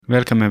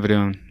Welcome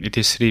everyone, it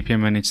is 3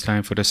 PM and it's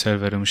time for the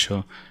Server Room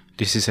Show.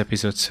 This is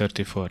episode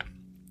 34.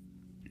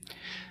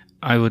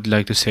 I would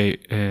like to say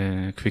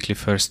quickly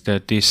first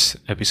that this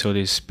episode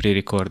is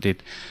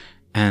pre-recorded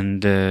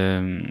and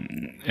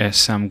as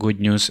some good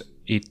news,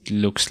 it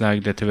looks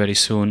like that very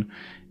soon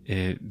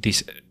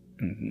this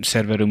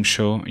Server Room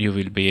Show you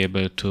will be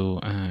able to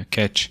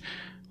catch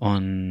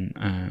on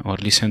or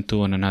listen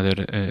to on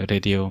another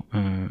radio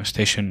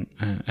station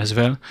as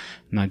well,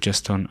 not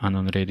just on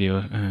Anon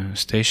radio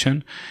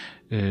station.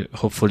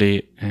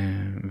 Hopefully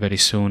very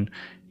soon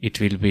it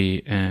will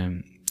be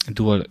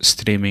dual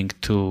streaming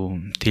to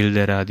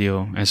Tilde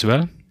Radio as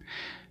well,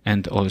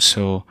 and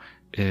also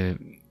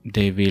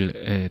Tilde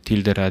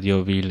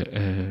Radio will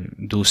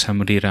do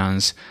some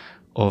reruns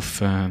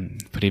of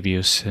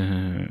previous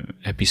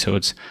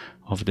episodes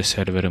of the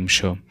Server Room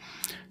Show.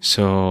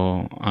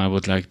 So I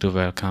would like to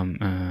welcome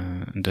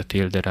the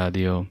Tilde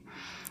Radio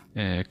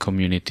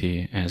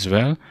community as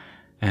well,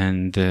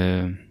 and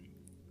the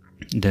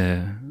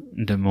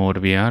more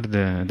we are,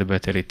 the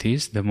better it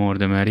is, the more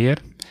the merrier.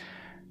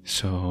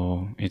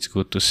 So it's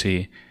good to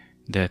see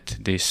that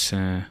this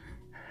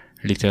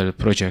little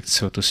project,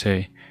 so to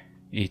say,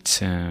 it's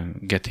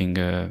getting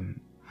a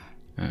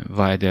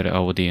wider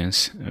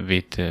audience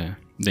with the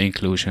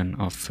inclusion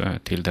of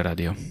Tilde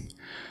Radio.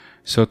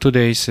 So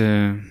today's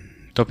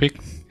topic,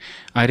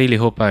 I really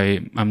hope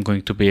I'm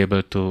going to be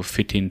able to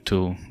fit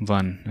into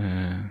one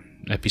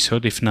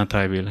episode. If not,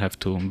 I will have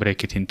to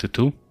break it into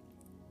two.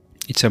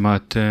 It's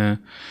about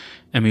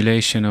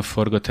emulation of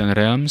Forgotten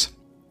Realms.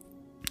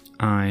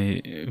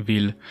 I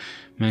will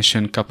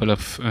mention a couple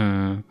of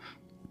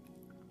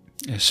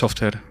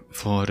software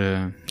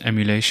for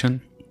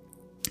emulation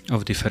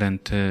of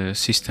different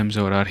systems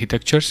or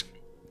architectures.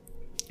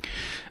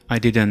 I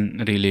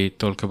didn't really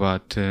talk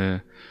about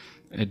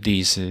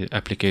these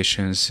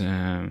applications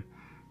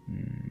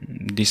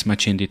this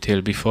much in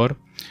detail before.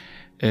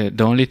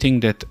 The only thing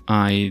that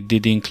I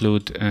did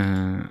include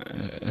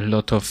a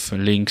lot of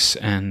links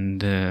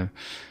and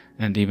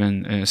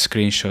even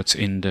screenshots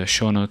in the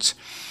show notes,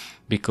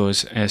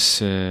 because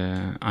as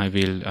I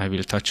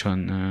will touch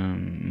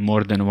on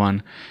more than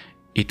one,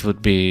 it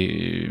would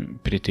be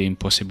pretty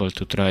impossible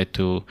to try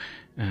to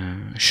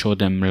show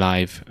them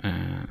live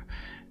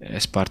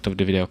as part of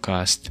the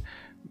videocast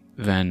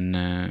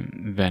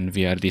when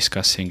we are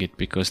discussing it,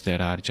 because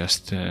there are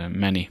just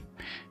many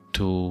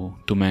to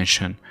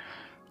mention.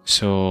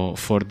 So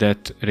for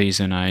that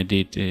reason I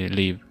did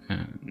leave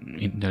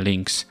in the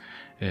links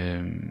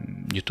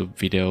YouTube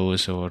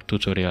videos or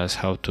tutorials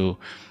how to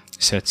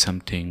set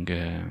some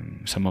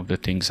of the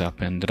things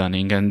up and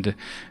running, and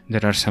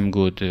there are some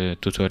good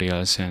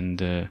tutorials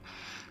and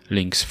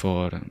links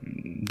for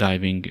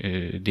diving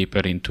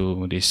deeper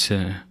into this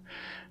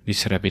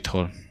rabbit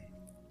hole.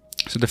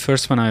 So the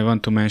first one I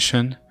want to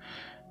mention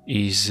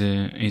is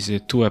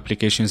two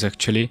applications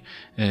actually,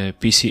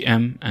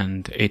 PCM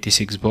and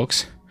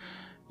 86box.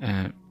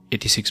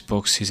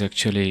 86box is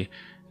actually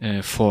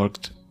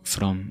forked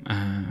from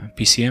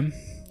PCM.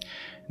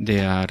 They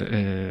are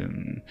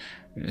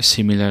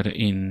similar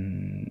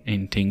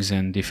in things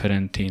and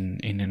different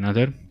in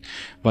another.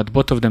 What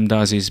both of them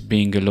does is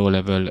being a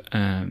low-level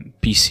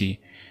PC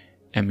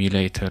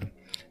emulator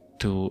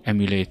to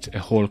emulate a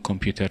whole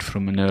computer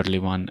from an early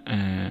one,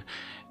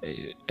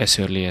 as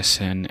early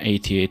as an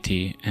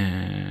 8080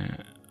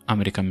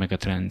 American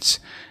Megatrends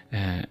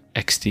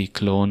XT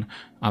clone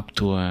up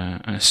to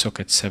a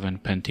Socket 7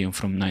 Pentium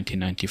from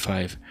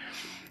 1995.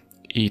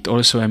 It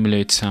also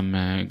emulates some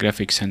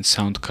graphics and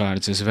sound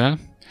cards as well,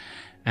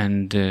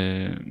 and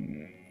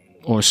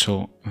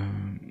also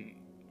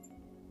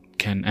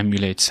can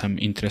emulate some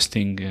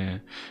interesting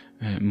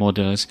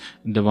models.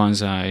 The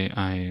ones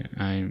I'm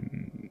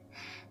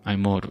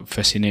more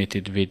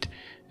fascinated with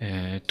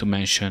to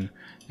mention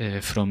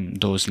from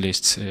those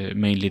lists,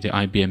 mainly the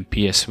IBM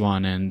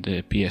PS1 and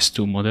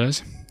PS2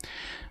 models.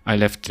 I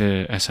left,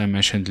 as I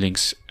mentioned,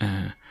 links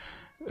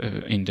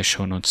in the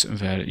show notes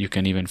where you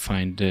can even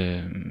find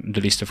the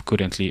list of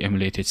currently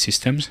emulated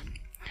systems.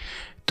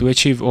 To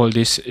achieve all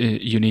this,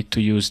 you need to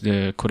use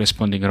the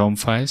corresponding ROM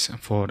files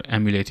for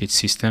emulated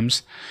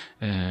systems,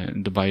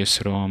 the BIOS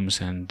ROMs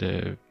and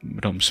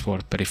ROMs for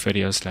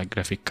peripherals like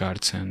graphic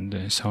cards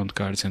and sound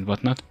cards and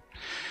whatnot.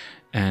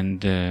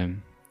 And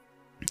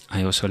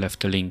I also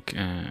left a link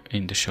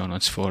in the show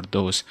notes for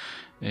those.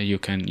 You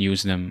can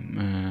use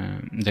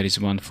them. There is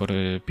one for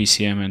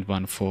PCM and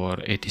one for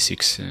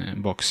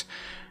 86box.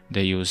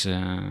 They use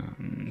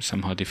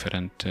somehow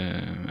different,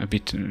 a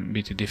bit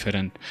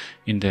different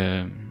in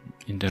the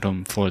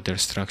ROM folder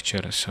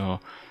structure. So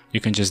you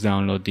can just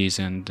download these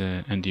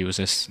and use,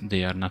 as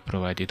they are not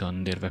provided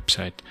on their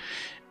website.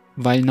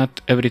 While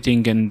not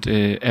everything and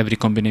every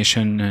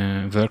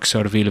combination works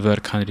or will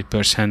work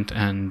 100%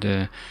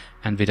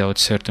 and without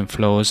certain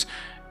flaws,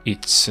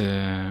 it's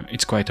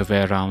quite a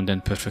well-rounded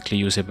and perfectly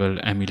usable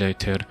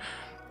emulator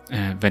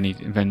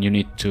when you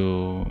need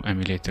to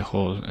emulate a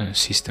whole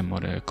system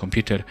or a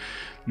computer.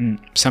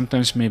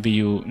 Sometimes maybe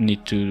you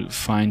need to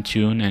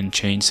fine-tune and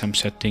change some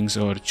settings,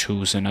 or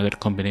choose another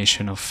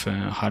combination of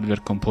hardware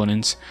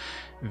components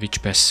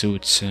which best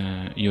suits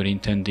your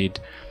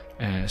intended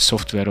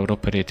software or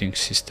operating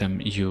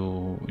system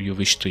you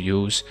wish to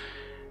use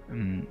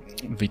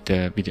with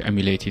the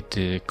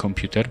emulated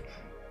computer.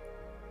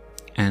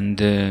 And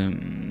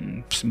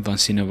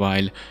once in a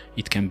while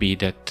it can be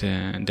that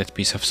that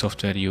piece of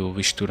software you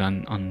wish to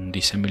run on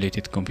this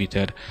emulated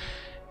computer,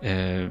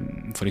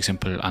 for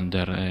example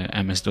under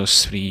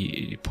MS-DOS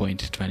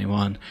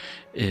 3.21,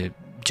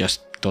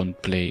 just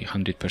don't play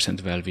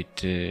 100% well with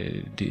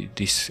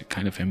this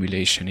kind of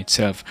emulation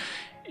itself.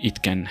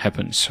 It can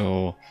happen.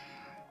 So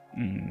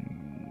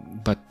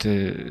but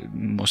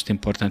most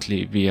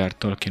importantly, we are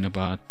talking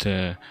about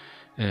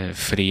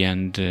free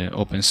and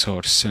open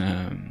source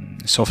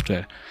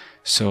software.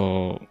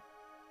 So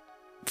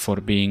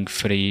for being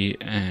free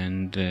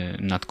and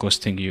not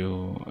costing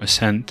you a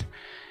cent,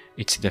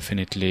 it's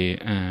definitely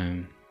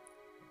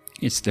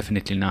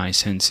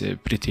nice and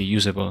pretty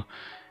usable,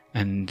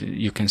 and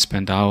you can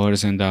spend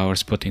hours and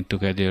hours putting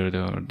together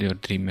your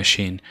dream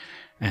machine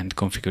and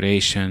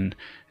configuration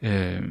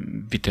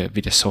with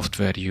the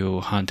software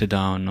you hunted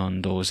down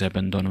on those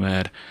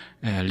abandonware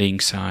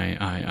links.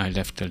 I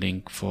left a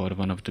link for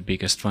one of the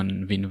biggest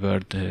one,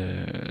 WinWord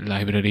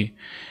library,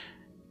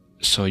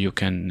 so you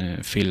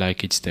can feel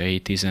like it's the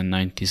 80s and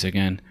 90s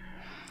again.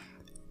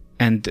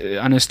 And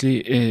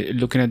honestly,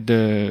 looking at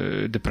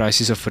the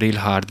prices of real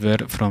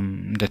hardware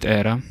from that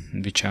era,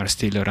 which are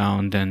still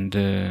around, and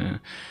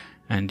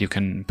you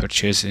can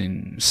purchase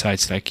in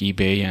sites like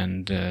eBay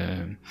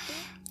and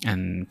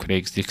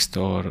Craigslist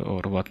or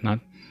whatnot,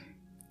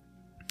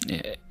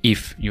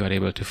 if you are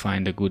able to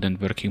find a good and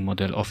working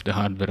model of the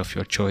hardware of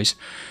your choice,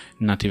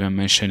 not even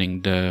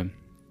mentioning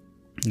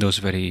those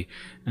very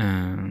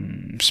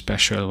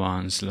special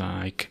ones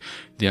like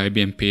the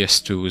IBM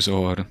PS2s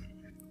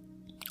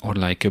or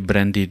like a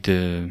branded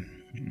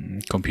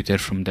computer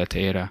from that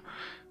era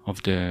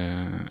of the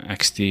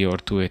XT or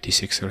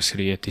 286 or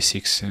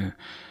 386,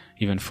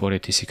 even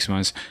 486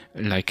 ones,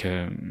 like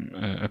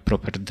a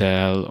proper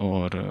Dell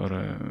or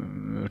a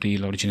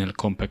real original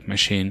compact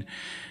machine.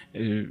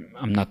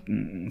 I'm not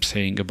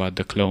saying about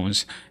the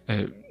clones.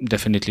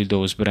 Definitely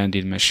those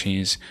branded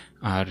machines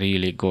are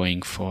really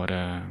going for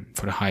a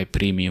high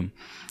premium,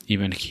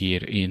 even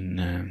here in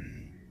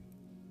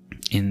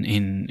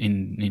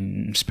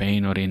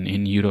Spain or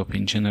in Europe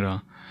in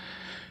general.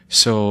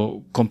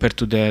 So compared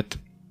to that,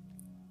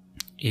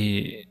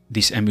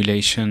 this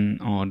emulation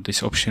or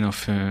this option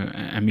of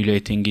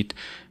emulating it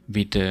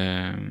with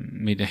a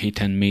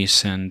hit and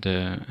miss and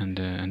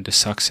the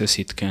success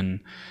it can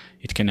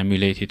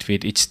emulate it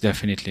with, it's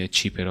definitely a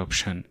cheaper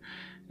option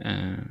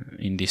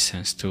in this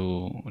sense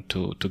to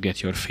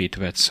get your feet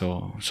wet,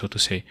 so to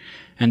say.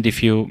 And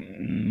if you're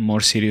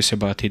more serious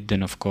about it,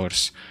 then of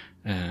course,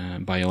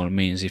 by all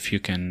means, if you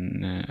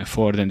can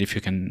afford and if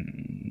you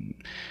can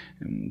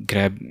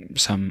grab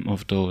some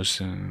of those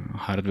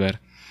hardware,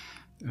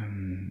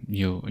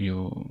 you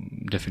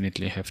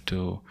definitely have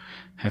to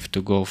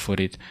go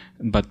for it.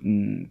 But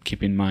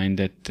keep in mind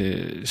that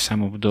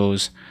some of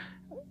those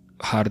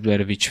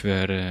hardware which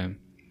were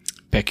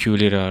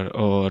peculiar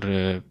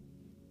or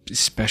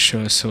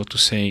special, so to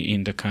say,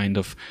 in the kind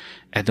of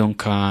add-on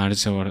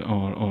cards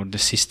or the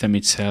system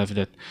itself,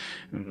 that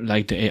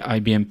like the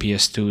IBM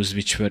PS2s,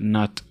 which were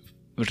not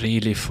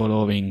really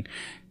following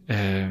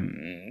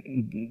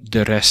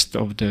the rest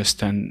of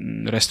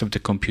the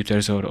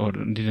computers, or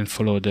didn't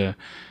follow the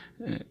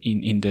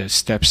in the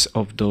steps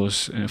of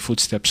those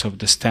footsteps of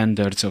the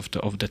standards of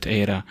that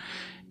era.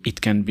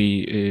 It can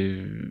be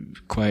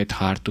quite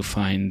hard to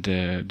find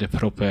the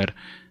proper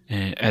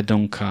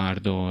add-on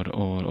card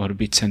or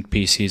bits and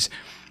pieces,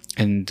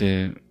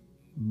 and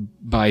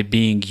by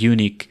being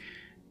unique,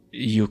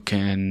 you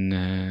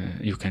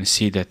can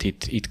see that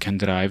it can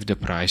drive the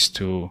price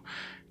to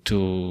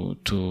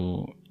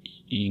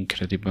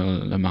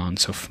incredible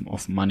amounts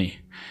of money.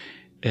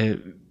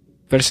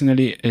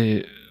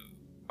 Personally,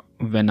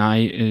 when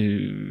I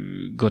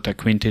got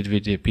acquainted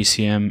with the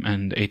PCM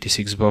and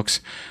 86 box,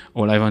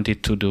 all I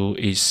wanted to do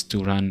is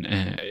to run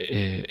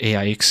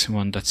AIX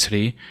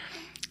 1.3,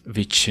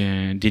 which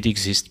did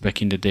exist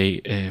back in the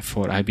day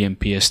for IBM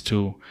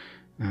PS2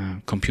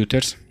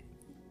 computers.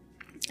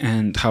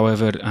 And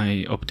however,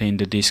 I obtained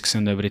the disks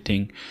and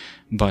everything,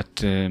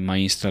 but my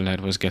installer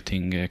was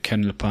getting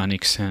kernel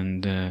panics,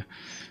 and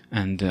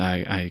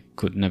I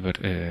could never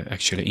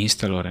actually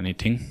install or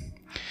anything.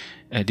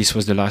 This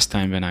was the last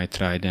time when I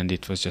tried, and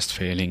it was just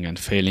failing and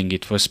failing.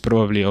 It was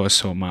probably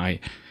also my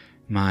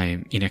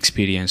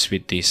inexperience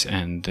with this,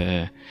 and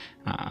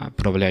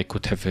probably I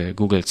could have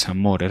googled some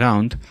more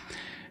around.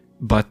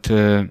 But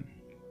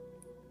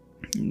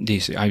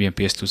these IBM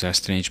PS2s are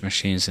strange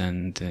machines,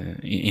 and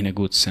in a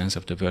good sense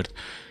of the word.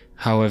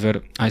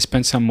 However, I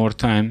spent some more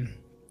time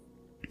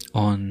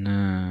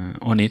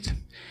on it,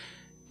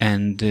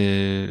 and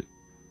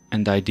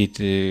I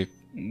did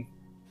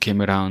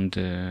came around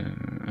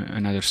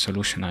another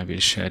solution I will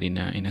share in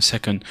a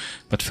second.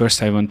 But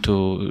first I want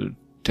to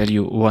tell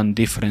you one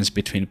difference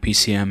between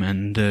PCM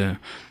and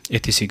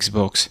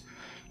 86box.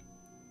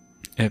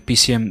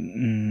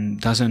 PCM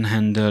doesn't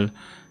handle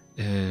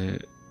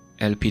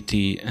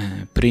LPT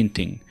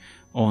printing.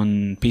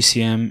 On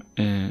PCM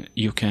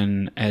you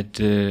can add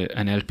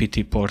an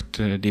LPT port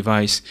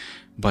device,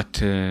 but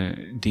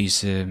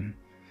these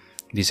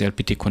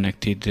LPT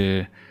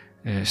connected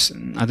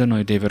I don't know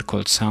if they were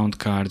called sound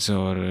cards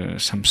or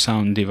some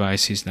sound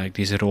devices like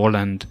this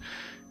Roland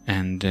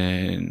and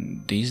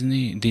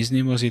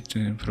Disney was it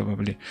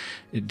probably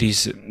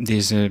this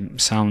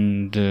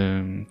sound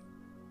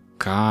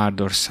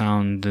card or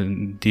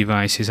sound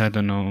devices. I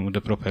don't know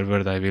the proper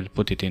word. I will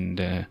put it in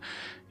the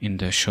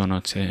show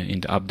notes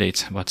in the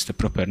updates. What's the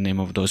proper name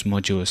of those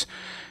modules?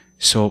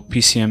 So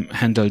PCM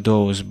handle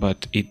those,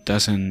 but it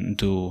doesn't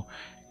do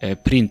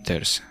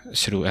printers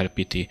through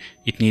LPT.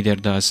 It neither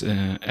does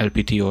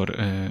LPT or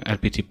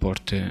LPT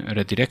port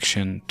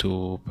redirection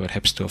to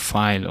perhaps to a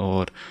file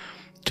or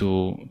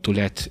to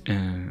let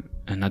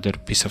another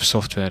piece of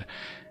software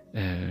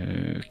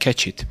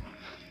catch it.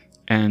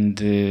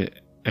 And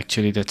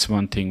actually that's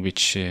one thing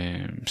which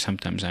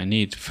sometimes I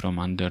need from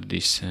under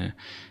this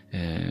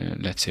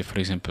let's say for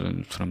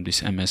example from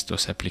these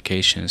MS-DOS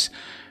applications,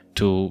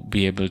 to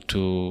be able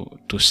to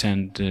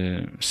send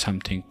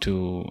something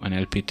to an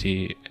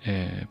LPT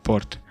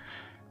port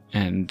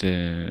and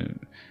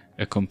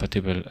a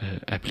compatible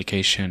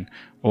application,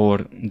 or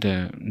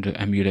the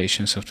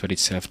emulation software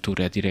itself to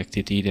redirect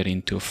it either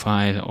into a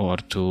file or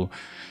to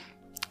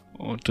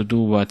do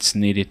what's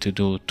needed to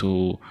do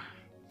to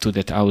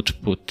that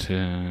output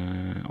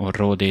or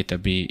raw data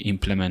be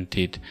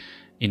implemented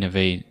in a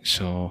way,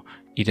 so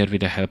either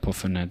with the help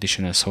of an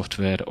additional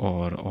software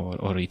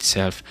or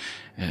itself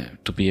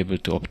to be able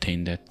to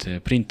obtain that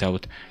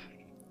printout.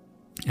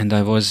 And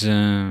I was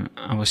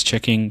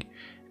checking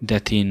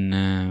that in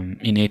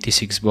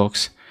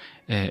 86box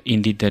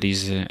indeed there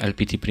is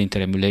LPT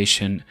printer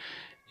emulation.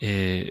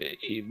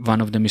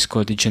 One of them is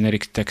called the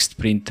generic text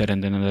printer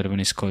and another one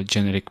is called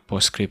generic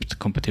PostScript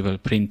compatible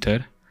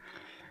printer.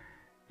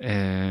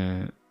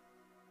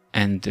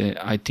 And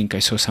I think I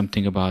saw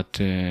something about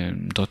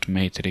dot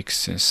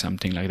matrix,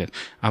 something like that.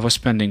 I was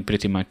spending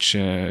pretty much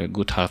a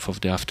good half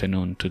of the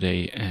afternoon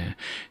today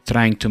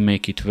trying to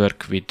make it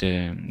work with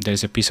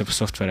there's a piece of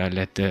software I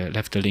left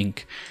the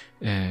link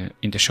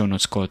in the show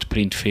notes called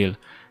Printfill.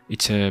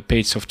 It's a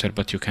paid software,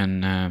 but you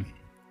can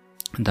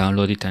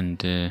download it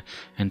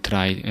and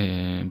try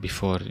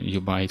before you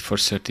buy it for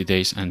 30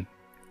 days, and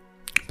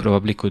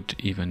probably could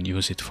even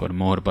use it for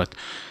more, but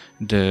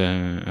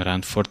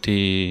around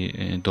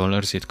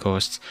 $40 it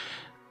costs.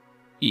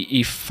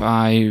 If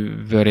I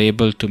were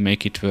able to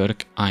make it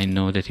work, I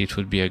know that it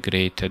would be a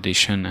great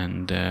addition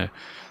and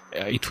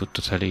it would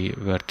totally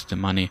worth the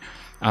money.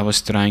 I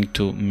was trying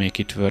to make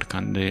it work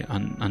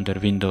under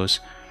Windows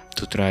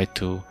to try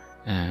to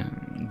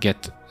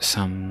get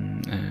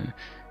some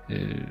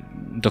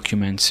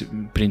documents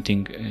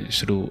printing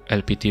through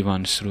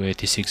LPT1 through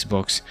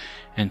 86box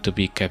and to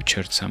be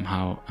captured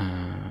somehow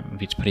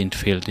with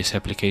Printfill, this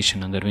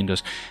application under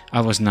Windows. I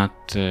was not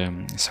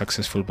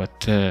successful,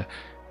 but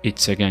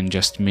it's again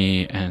just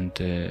me and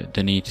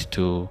the need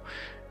to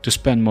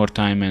spend more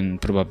time,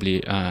 and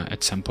probably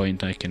at some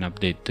point I can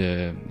update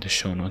the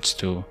show notes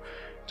to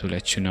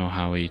let you know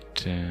how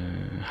it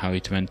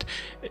went.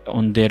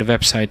 On their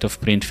website of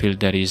Printfill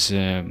there is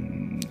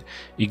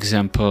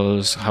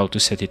examples how to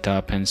set it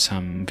up and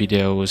some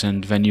videos,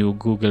 and when you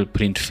Google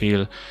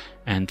Printfill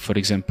and for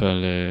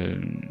example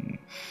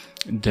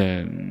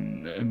the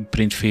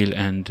Printfill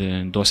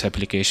and DOS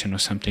application or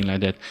something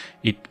like that,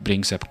 it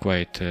brings up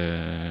quite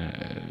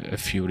a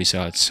few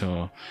results,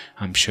 so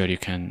I'm sure you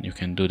can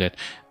do that.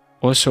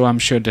 Also, I'm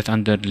sure that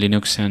under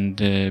Linux and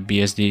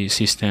BSD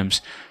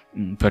systems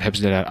perhaps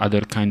there are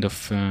other kind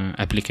of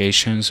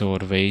applications or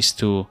ways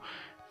to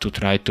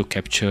try to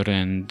capture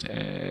and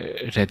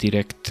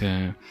redirect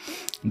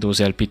those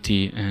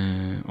LPT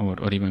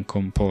or even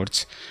COM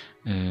ports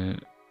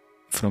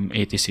from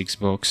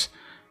 86box,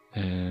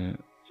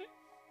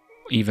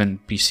 even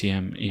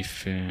PCM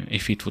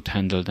if it would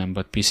handle them,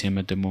 but PCM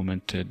at the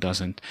moment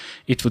doesn't.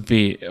 It would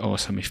be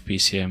awesome if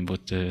PCM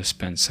would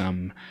spend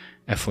some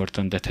effort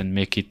on that and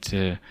make it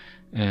a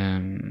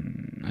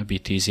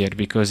bit easier,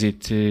 because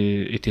it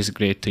is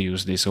great to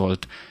use these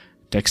old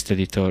text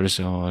editors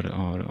or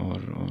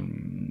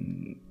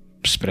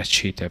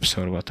spreadsheet apps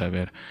or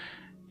whatever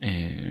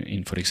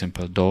in, for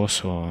example,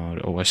 DOS or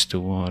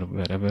OS2 or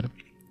wherever,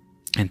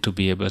 and to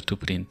be able to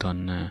print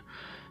on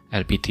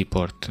LPT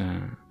port,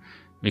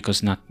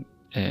 because not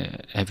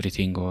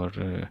everything or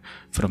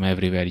from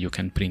everywhere you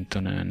can print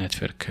on a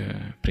network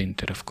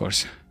printer, of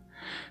course.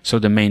 So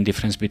the main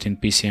difference between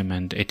PCM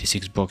and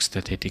 86box,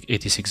 that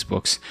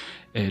 86box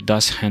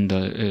does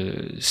handle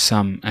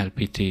some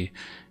LPT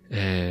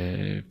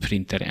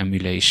printer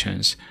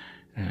emulations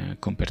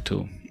compared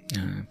to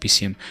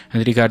PCM.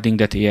 And regarding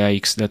that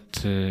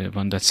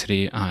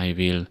AIX.1.3, I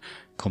will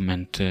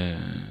comment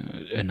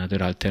another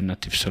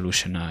alternative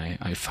solution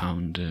I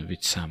found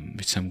with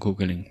some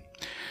googling.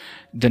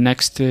 The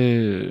next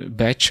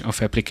batch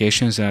of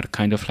applications are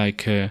kind of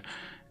like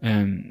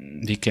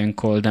we can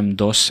call them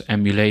DOS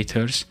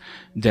emulators.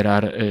 There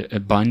are a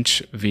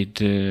bunch with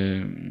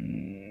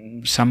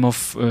some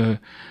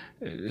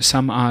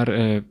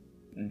are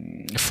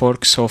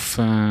forks of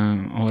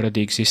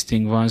already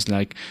existing ones,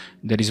 like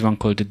there is one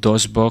called the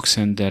DOSBox,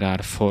 and there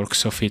are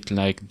forks of it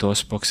like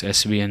DOSBox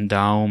SV and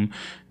Daum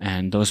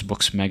and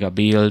DOSBox Mega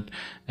Build.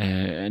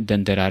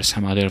 Then there are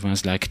some other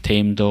ones like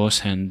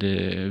TameDOS and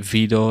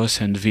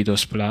VDOS and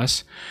VDOS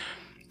Plus,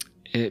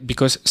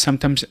 because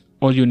sometimes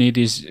all you need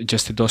is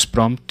just a DOS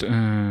prompt,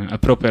 a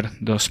proper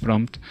DOS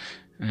prompt,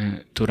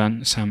 to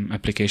run some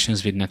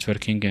applications with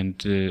networking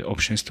and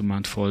options to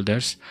mount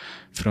folders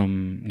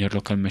from your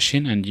local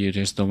machine, and you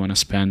just don't want to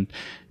spend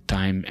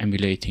time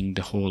emulating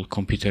the whole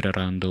computer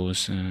around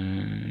those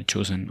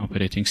chosen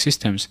operating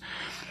systems.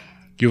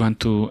 You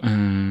want to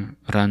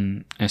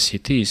run as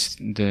it is,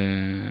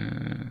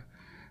 the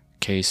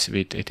case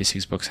with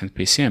 86box and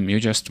PCM. You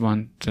just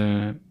want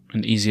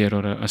an easier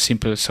or a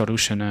simple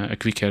solution, a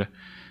quicker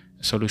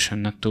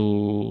solution, not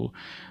to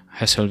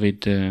hassle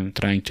with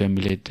trying to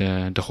emulate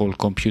the whole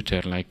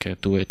computer, like a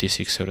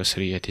 286 or a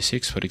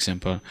 386, for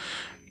example.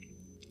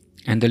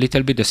 And a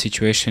little bit the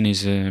situation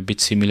is a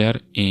bit similar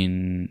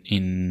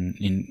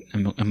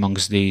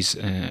amongst these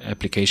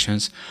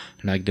applications,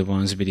 like the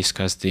ones we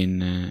discussed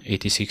in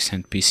 86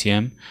 and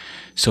PCM.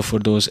 So for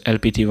those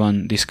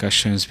LPT1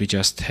 discussions we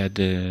just had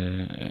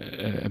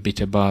a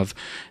bit above,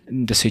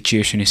 the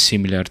situation is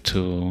similar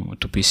to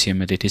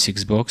PCM at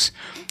 86box.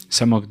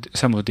 Some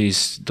of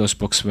these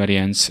DOSBox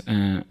variants,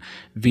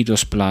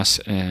 VDOS Plus,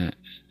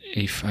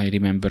 if I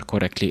remember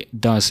correctly,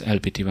 does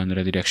LPT1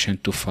 redirection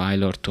to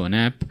file or to an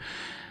app,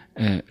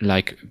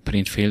 like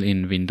printfill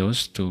in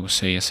Windows, to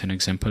say as an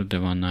example,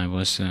 the one I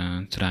was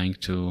trying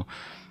to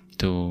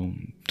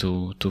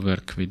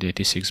work with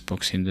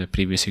 86box in the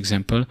previous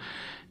example,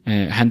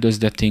 handles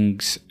the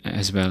things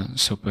as well.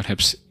 So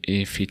perhaps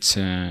if it's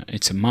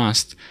a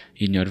must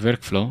in your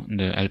workflow,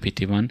 the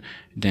LPT1,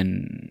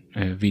 then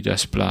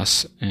VDOS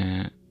Plus,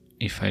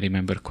 if I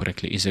remember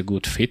correctly, is a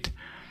good fit,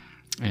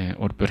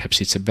 or perhaps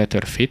it's a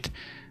better fit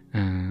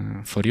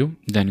for you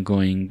than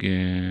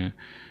going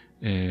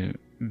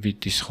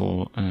with this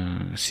whole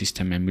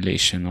system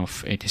emulation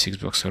of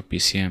 86box or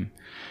PCM,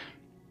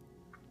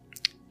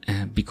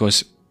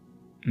 because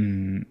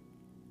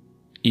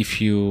if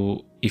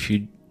you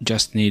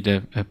just need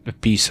a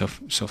piece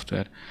of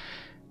software,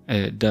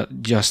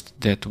 just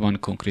that one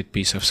concrete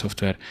piece of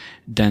software,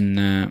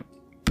 then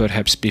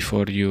perhaps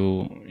before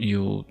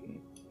you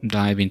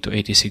dive into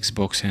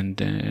 86box and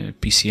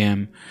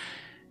PCM,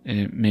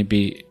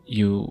 maybe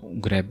you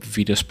grab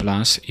VDOS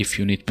Plus if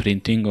you need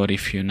printing, or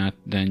if you're not,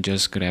 then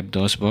just grab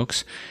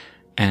DOSBox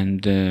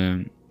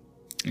and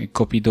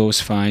copy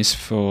those files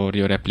for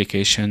your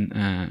application,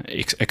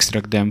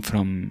 extract them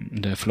from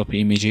the floppy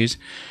images,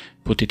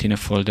 put it in a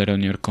folder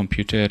on your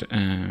computer,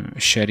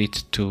 share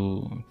it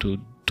to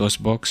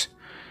DOSBox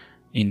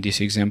in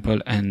this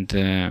example, and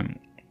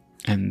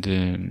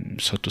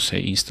so to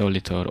say install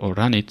it or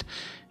run it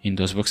in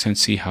DOSBox and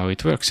see how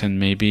it works. And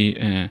maybe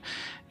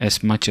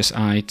as much as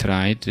I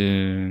tried,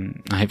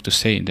 I have to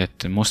say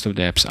that most of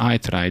the apps I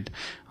tried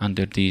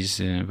under these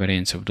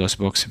variants of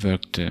DOSBox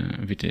worked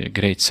with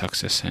great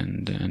success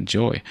and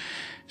joy.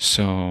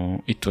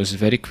 So it was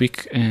very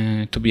quick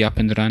to be up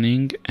and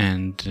running,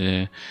 and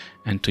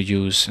to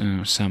use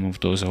some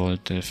of those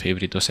old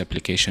favorite DOS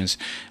applications.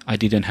 I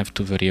didn't have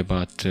to worry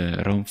about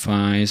ROM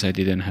files. I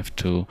didn't have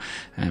to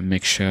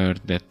make sure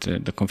that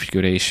the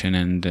configuration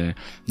and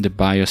the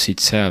BIOS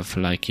itself,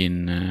 like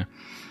in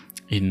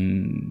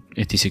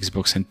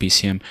 86box and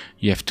PCM,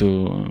 you have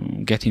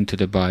to get into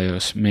the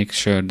BIOS, make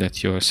sure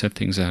that your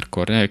settings are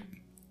correct.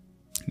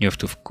 You have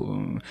to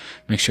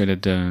make sure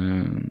that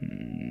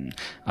the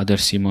other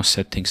CMOS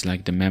settings,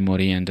 like the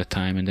memory and the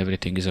time and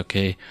everything, is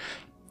okay,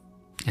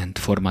 and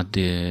format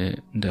the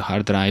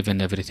hard drive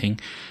and everything.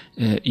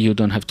 You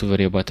don't have to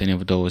worry about any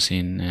of those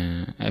in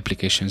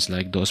applications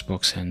like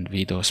DOSBox and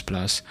VDOS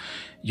Plus.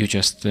 You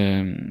just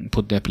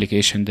put the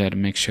application there,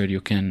 make sure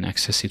you can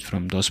access it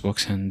from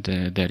DOSBox, and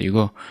there you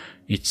go.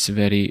 It's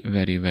very,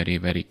 very, very,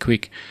 very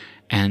quick,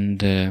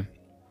 and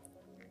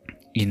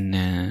in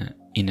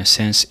a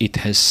sense it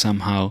has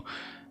somehow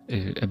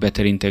a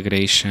better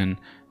integration,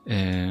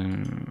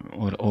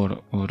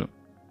 or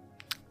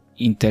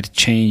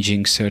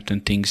interchanging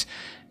certain things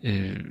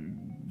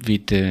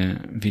with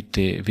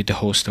the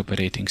host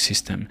operating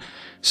system.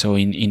 So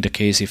in the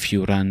case if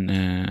you run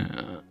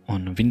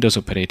on Windows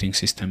operating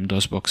system,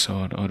 DOSBox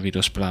or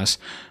VDOS Plus,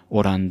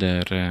 or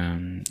under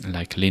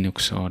like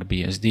Linux or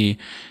BSD,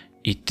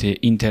 it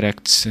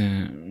interacts,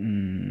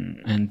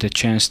 and the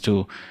chance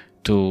to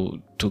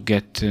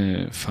get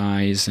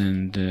files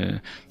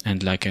and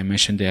like I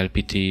mentioned, the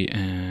LPT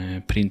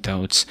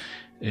printouts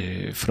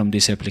from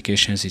these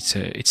applications,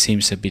 it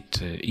seems a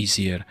bit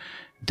easier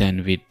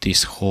than with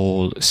this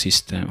whole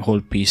system,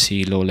 whole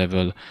PC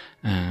low-level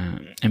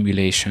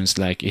emulations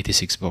like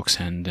 86box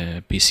and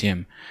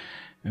PCM,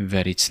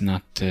 where it's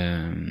not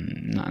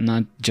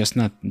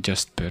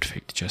just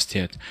perfect just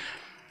yet.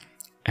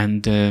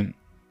 And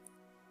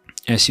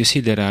as you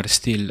see, there are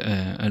still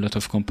a lot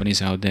of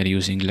companies out there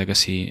using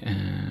legacy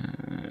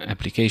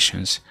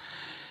applications,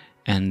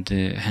 and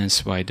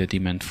hence why the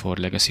demand for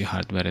legacy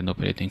hardware and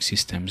operating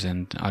systems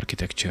and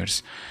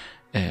architectures,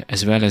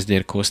 as well as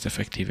their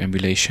cost-effective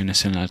emulation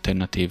as an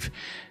alternative,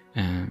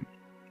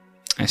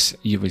 as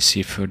you will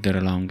see further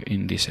along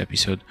in this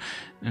episode,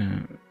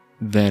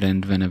 where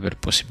and whenever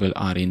possible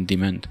are in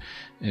demand.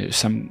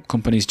 Some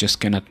companies just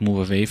cannot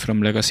move away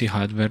from legacy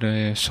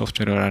hardware,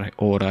 software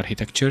or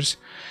architectures,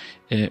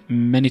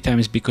 many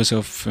times because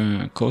of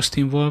cost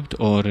involved,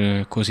 or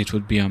because it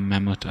would be a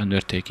mammoth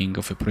undertaking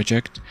of a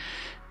project,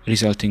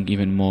 resulting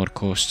even more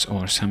costs,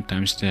 or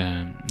sometimes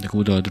the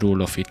good old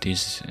rule of it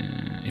is,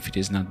 if it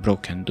is not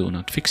broken, do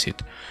not fix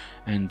it.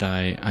 And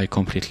I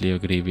completely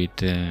agree with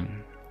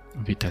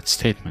that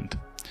statement.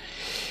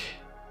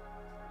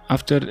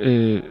 After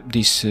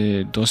this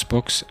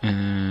DOSBox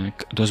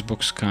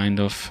kind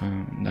of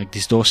like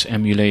these DOS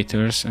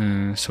emulators,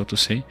 so to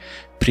say,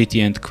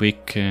 pretty and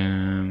quick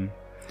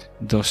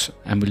DOS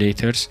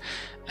emulators,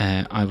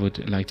 I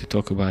would like to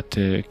talk about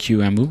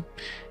QEMU.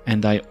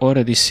 And I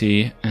already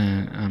see,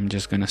 I'm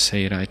just gonna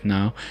say right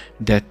now,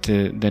 that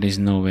there is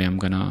no way I'm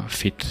gonna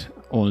fit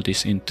all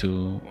this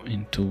into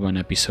one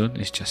episode.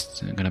 It's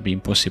just gonna be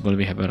impossible.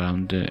 We have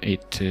around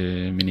 8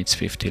 minutes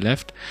 50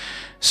 left,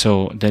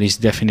 so there is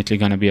definitely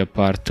gonna be a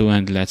part 2,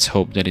 and let's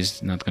hope there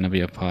is not gonna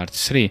be a part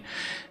 3.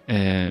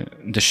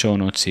 The show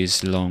notes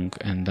is long,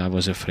 and I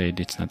was afraid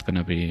it's not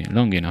gonna be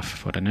long enough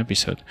for an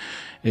episode.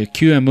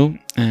 QEMU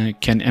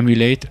can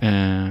emulate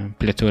a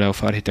plethora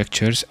of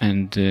architectures,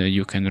 and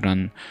you can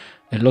run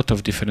a lot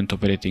of different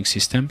operating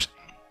systems.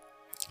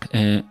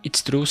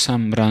 It's true,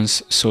 some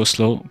runs so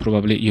slow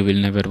probably you will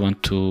never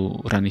want to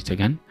run it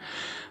again.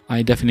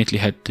 I definitely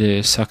had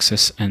the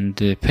success and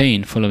the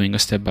pain following a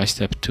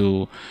step-by-step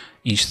to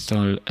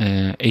install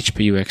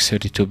HPUX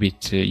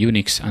 32-bit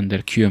Unix under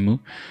QEMU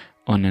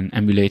on an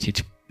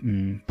emulated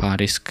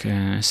PARISC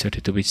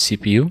 32-bit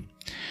CPU,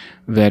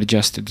 where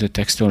just the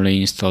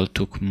text-only install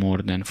took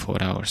more than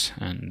 4 hours,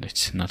 and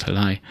it's not a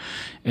lie.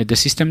 The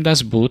system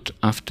does boot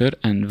after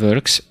and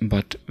works,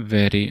 but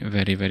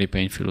very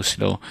painfully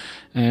slow.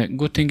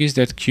 Good thing is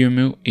that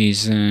QEMU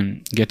is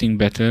getting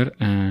better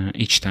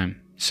each time,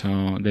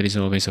 so there is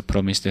always a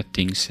promise that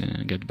things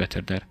get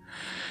better there.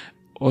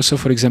 Also,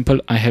 for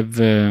example, I have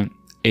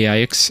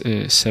AIX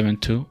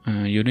 7.2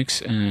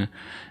 Unix,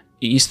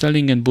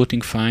 installing and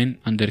booting fine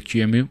under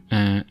QEMU,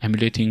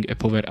 emulating a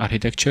power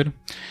architecture.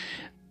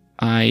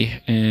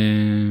 I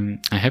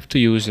have to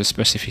use a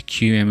specific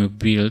QEMU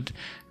build,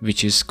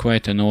 which is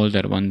quite an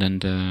older one than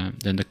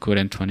the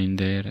current one in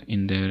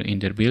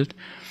their build,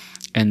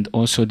 and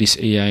also this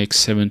AIX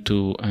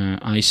 7.2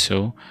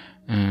 ISO,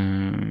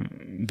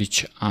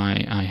 which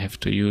I have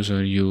to use,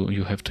 or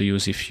you have to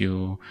use if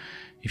you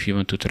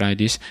want to try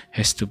this,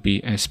 has to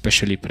be a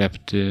specially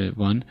prepped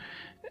one,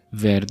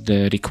 where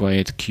the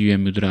required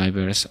QEMU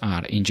drivers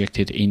are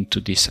injected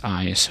into this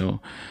ISO.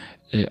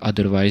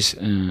 Otherwise,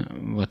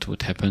 what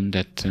would happen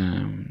that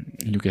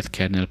you get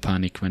kernel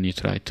panic when you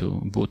try to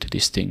boot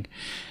this thing.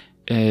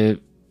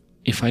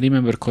 If I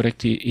remember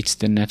correctly, it's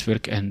the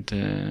network and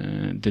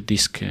the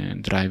disk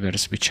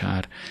drivers which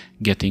are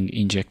getting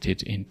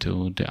injected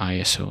into the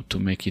ISO to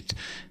make it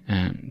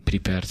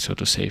prepared, so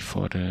to say,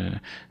 for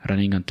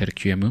running under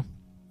QEMU.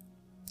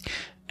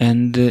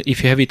 And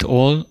if you have it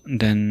all,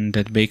 then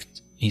that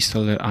baked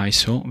installer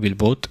ISO will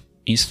both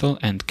install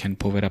and can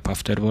power up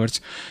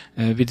afterwards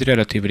with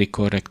relatively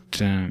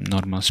correct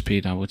normal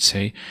speed, I would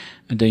say.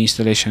 The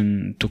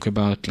installation took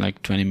about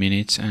like 20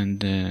 minutes,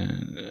 and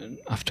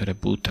after a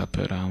boot up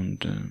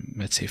around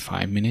let's say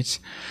 5 minutes.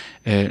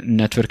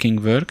 Networking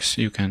works.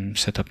 You can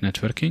set up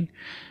networking,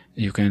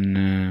 you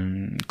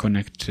can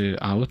connect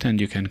out,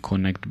 and you can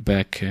connect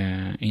back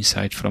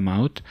inside from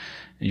out.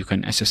 You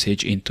can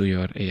SSH into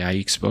your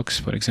AIX box,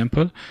 for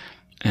example.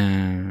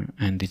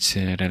 And it's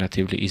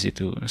relatively easy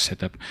to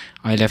set up.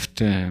 I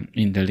left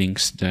in the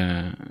links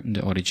the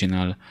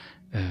original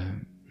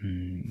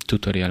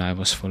tutorial I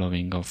was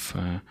following of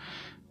a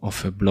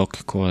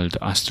blog called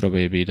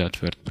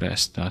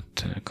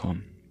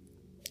astrobaby.wordpress.com,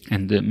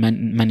 and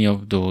many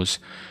of those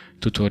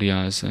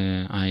tutorials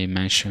I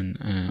mention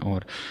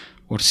or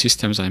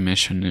systems I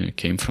mention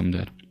came from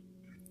there.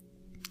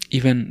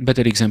 Even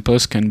better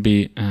examples can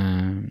be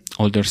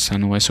older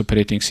Sun OS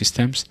operating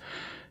systems.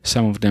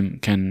 Some of them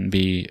can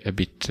be a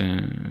bit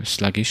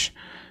sluggish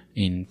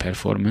in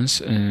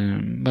performance,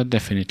 but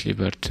definitely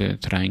worth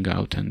trying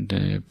out and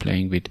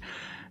playing with,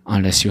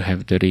 unless you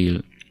have the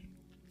real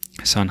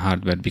Sun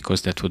hardware,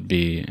 because that would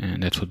be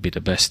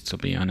the best, to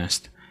be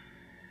honest.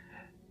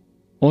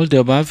 All the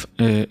above,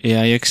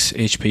 AIX,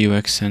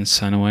 HPUX, and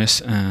Sun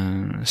OS,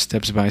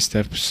 steps by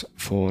steps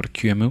for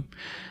QEMU,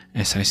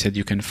 As I said,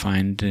 you can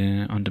find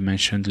on the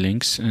mentioned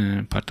links,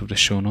 part of the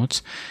show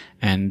notes,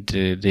 and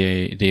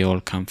they all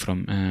come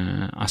from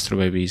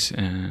Astrobaby's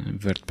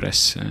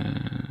WordPress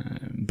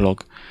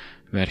blog,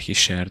 where he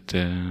shared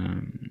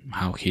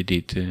how he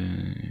did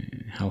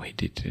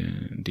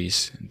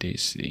these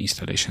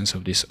installations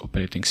of these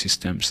operating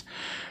systems.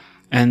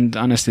 And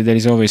honestly, there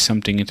is always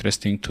something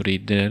interesting to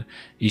read there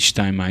each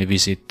time I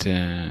visit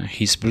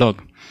his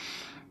blog.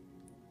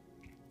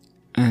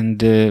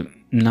 And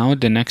now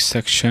the next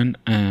section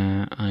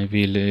I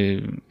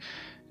will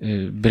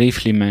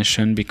briefly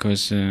mention,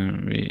 because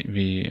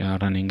we are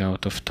running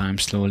out of time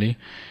slowly,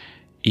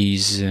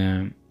 is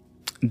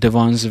the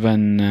ones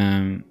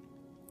when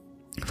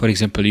for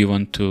example you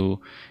want to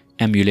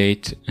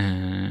emulate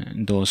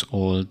those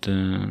old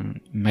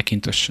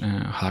Macintosh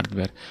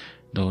hardware,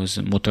 those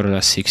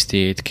Motorola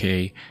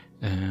 68K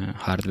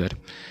hardware.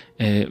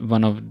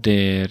 One of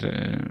their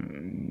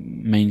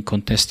main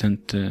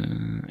contestant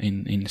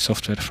in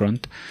software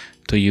front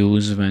to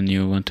use when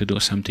you want to do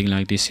something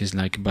like this is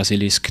like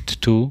Basilisk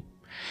 2,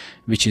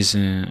 which is,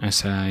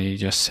 as I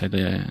just said,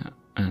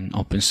 an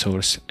open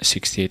source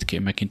 68K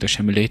Macintosh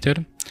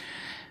emulator.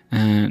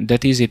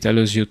 That is, it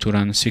allows you to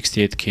run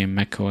 68K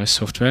macOS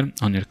software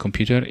on your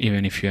computer,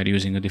 even if you are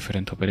using a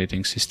different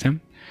operating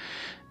system.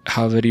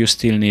 However, you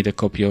still need a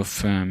copy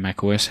of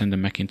macOS and the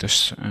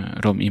Macintosh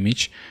ROM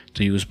image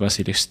to use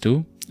Basilisk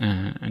 2.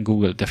 And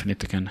Google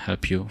definitely can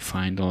help you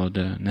find all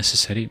the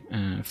necessary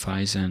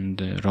files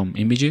and ROM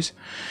images.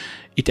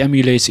 It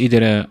emulates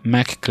either a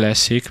Mac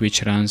Classic,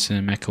 which runs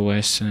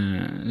macOS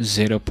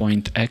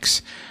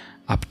 0.x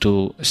up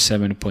to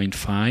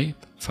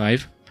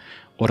 7.5,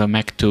 or a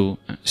Mac 2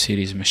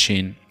 series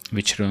machine,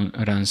 which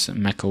runs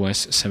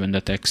macOS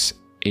 7.x,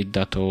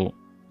 8.0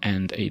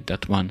 and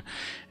 8.1,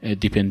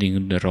 depending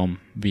on the ROM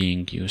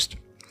being used.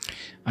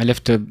 I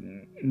left a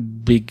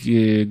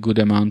good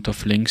amount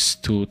of links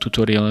to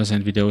tutorials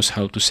and videos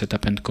how to set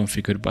up and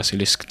configure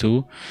Basilisk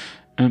 2.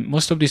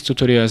 Most of these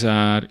tutorials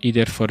are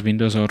either for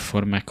Windows or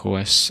for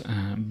macOS,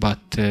 but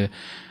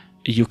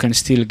you can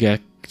still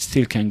get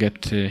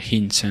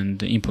hints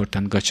and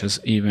important gotchas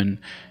even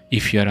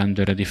if you are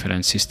under a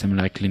different system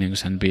like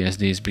Linux and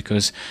BSDs,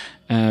 because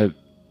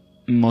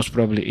most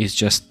probably it's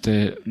just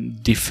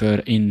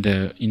differ in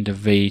the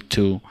way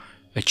to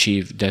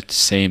achieve that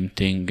same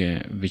thing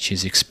which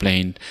is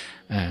explained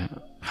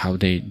how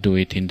they do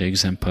it in the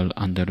example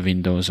under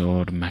Windows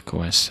or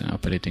macOS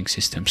operating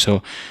system.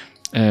 So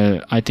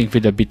I think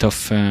with a bit of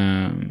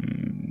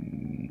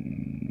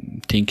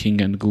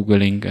thinking and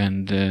googling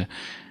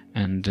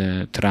and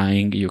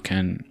trying,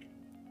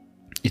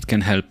 it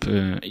can help,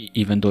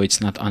 even though it's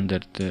not under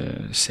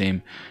the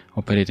same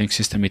operating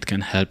system. It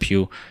can help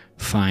you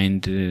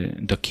find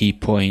the key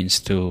points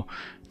to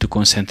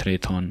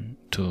concentrate on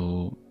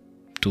to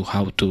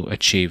how to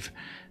achieve,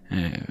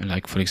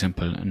 like for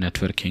example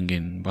networking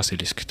in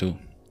Basilisk 2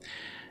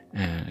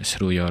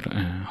 through your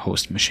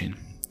host machine.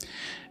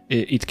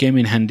 It came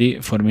in handy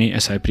for me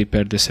as I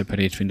prepared a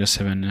separate Windows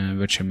 7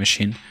 virtual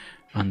machine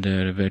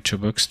under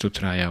VirtualBox to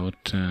try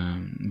out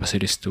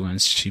Basilisk 2 and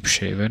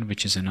ShipShaver,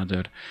 which is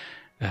another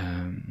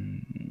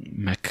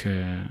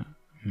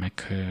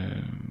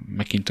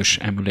Macintosh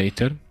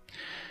emulator.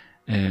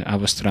 I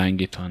was trying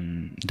it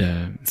on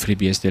the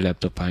FreeBSD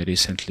laptop I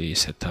recently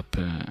set up,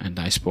 and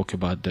I spoke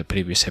about the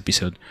previous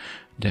episode,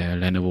 the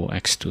Lenovo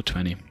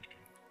X220.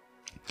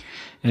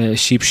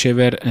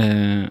 ShipShaver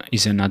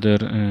is another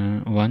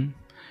one,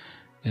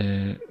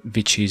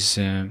 which is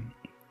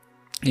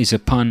a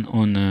pun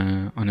on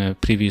a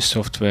previous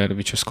software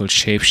which was called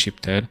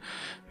Shapeshifter,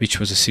 which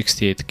was a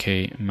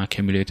 68K Mac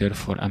emulator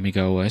for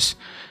Amiga OS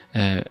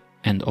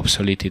and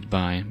obsoleted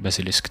by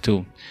Basilisk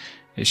 2.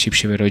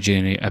 ShipShaver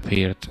originally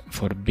appeared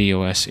for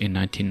BOS in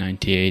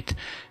 1998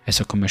 as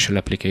a commercial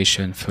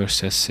application,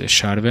 first as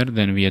shareware,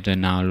 then via the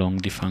now long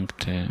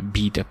defunct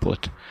B depot.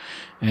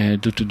 Due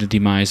to the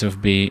demise of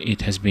B,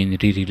 it has been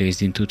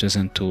re-released in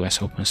 2002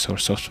 as open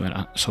source software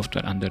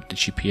under the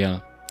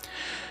GPL.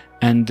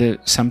 And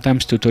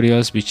sometimes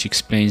tutorials which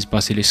explains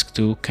Basilisk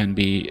 2 can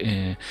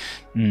be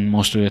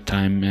most of the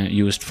time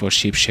used for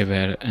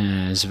ShipShaver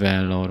as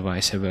well, or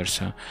vice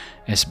versa,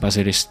 as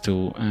Basilisk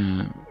 2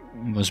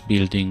 was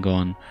building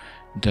on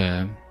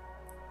the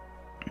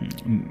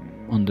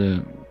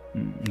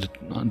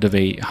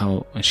way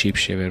how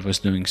ShipShaver was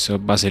doing. So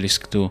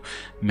Basilisk 2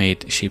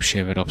 made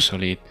ShipShaver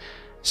obsolete.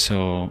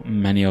 So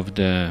many of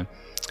the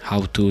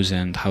how-tos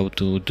and how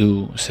to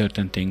do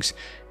certain things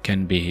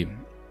can be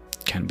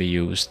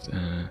used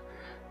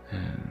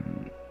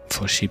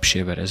for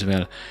ShipShaver as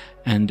well.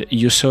 And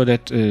you saw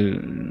that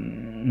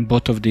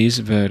both of these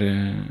were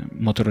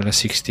Motorola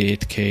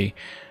 68K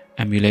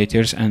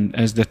emulators, and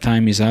as the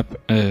time is up,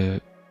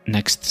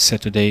 next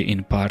Saturday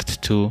in part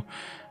 2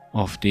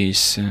 of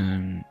this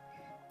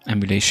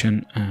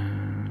emulation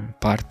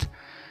part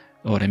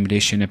or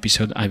emulation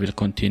episode, I will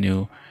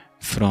continue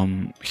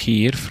from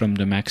here, from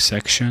the Mac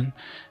section,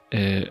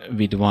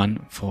 with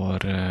one for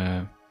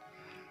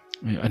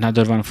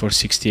another one for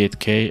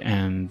 68K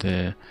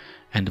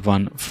and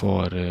one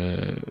for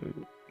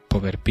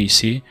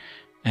PowerPC,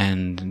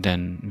 and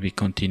then we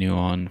continue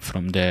on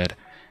from there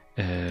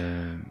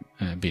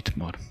a bit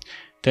more.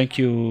 Thank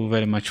you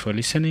very much for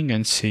listening,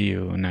 and see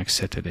you next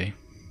Saturday.